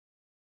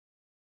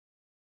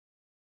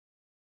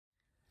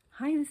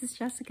Hi, this is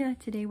Jessica.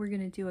 Today we're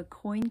going to do a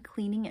coin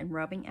cleaning and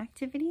rubbing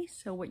activity.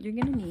 So what you're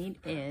going to need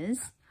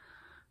is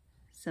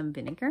some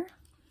vinegar,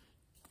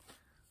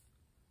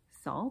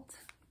 salt,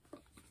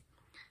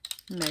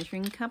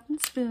 measuring cup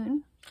and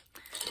spoon,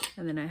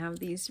 and then I have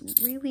these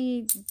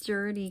really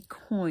dirty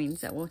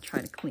coins that we'll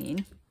try to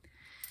clean,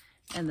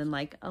 and then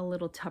like a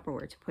little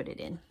Tupperware to put it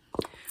in.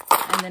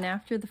 And then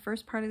after the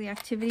first part of the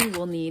activity,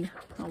 we'll need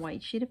a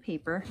white sheet of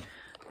paper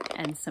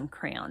and some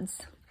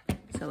crayons.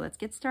 So let's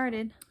get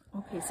started.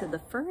 Okay, so the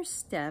first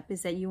step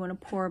is that you want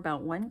to pour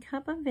about 1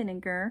 cup of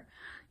vinegar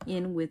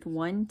in with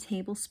 1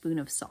 tablespoon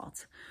of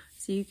salt.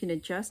 So you can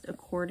adjust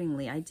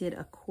accordingly. I did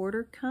a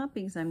 1/4 cup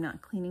because I'm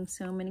not cleaning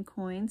so many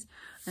coins,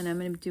 and I'm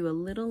going to do a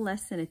little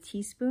less than a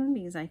teaspoon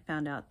because I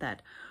found out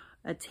that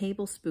a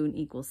tablespoon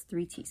equals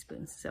 3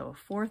 teaspoons. So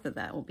 1/4 of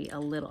that will be a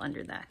little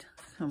under that.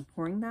 So I'm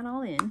pouring that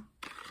all in,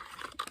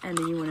 and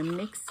then you want to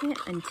mix it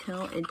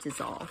until it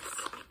dissolves.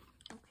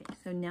 Okay,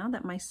 so now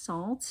that my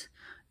salt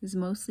is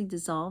mostly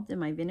dissolved in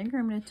my vinegar,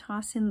 I'm going to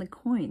toss in the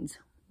coins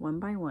one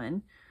by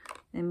one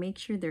and make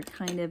sure they're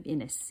kind of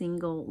in a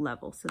single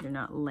level so they're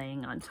not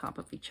laying on top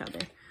of each other.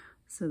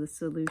 So the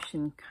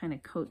solution kind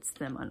of coats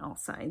them on all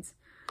sides.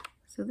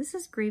 So this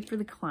is great for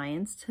the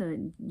clients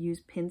to use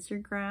pincer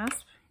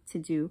grasp to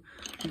do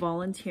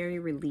voluntary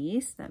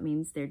release. That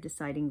means they're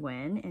deciding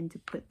when and to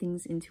put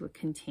things into a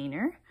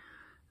container.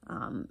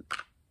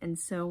 And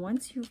so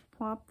once you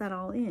plop that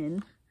all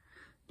in,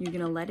 you're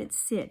going to let it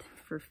sit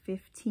for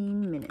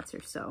 15 minutes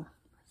or so.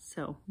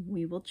 So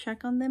we will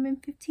check on them in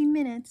 15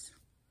 minutes.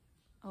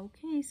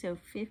 Okay, so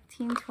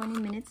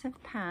 15-20 minutes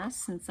have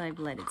passed since I've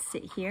let it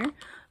sit here.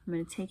 I'm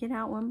going to take it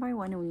out one by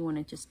one, and we want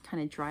to just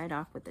kind of dry it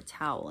off with a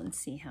towel and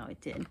see how it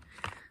did.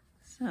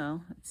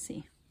 So let's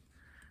see.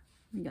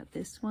 We got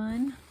this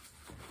one.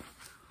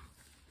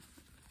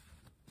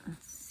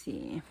 Let's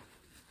see.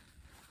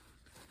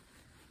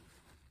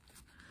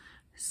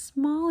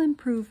 Small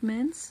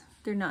improvements.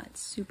 They're not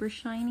super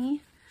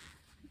shiny,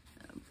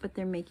 but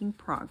they're making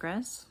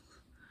progress.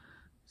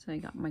 So I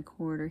got my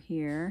 1/4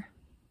 here.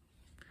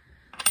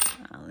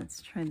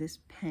 Let's try this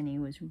penny. It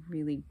was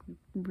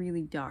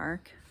really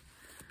dark.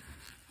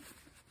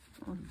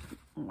 I'll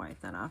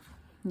wipe that off.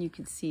 You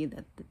can see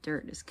that the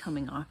dirt is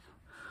coming off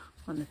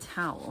on the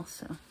towel,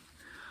 so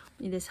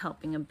it is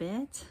helping a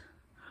bit.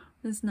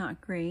 It's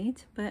not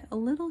great, but a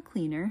little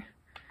cleaner.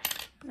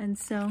 And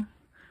so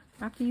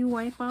after you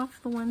wipe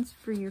off the ones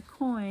for your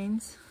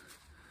coins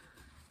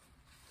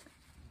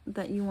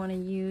that you want to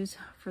use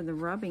for the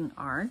rubbing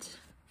art,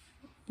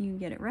 you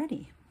get it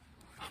ready.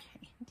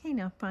 Okay,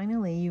 now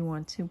finally you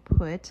want to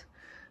put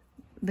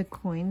the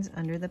coins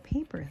under the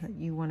paper that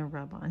you want to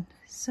rub on.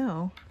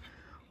 So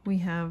we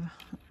have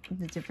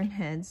the different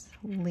heads.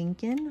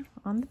 Lincoln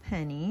on the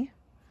penny.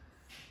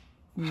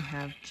 We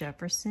have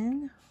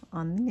Jefferson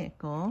on the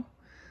nickel.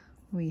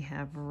 We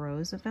have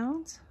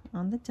Roosevelt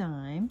on the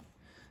dime.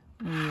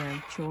 And we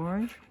have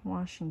George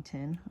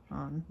Washington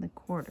on the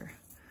 1/4.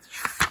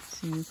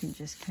 So you can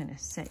just kind of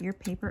set your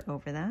paper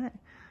over that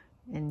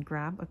and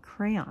grab a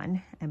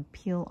crayon and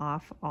peel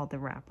off all the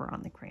wrapper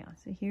on the crayon.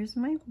 So here's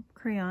my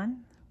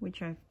crayon,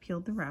 which I've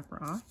peeled the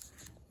wrapper off.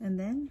 And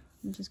then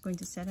I'm just going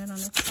to set it on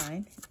its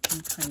side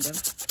and kind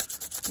of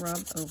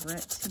rub over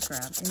it to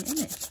grab an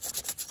image.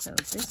 So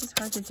this is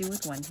hard to do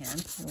with one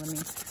hand. So let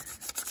me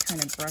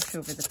kind of brush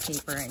over the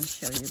paper and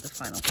show you the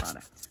final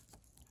product.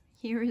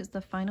 Here is the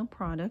final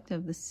product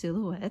of the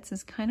silhouettes.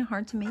 It's kind of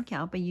hard to make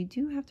out, but you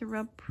do have to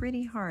rub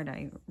pretty hard.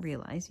 I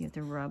realize you have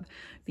to rub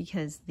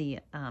because the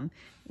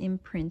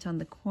imprint on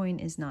the coin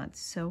is not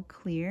so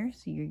clear,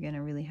 so you're going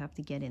to really have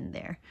to get in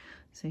there.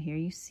 So here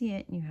you see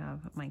it. You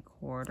have my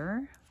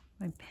 1/4,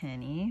 my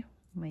penny,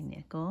 my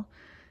nickel,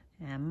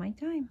 and my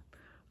dime.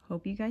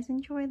 Hope you guys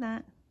enjoy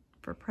that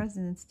for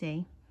President's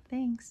Day.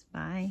 Thanks.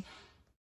 Bye.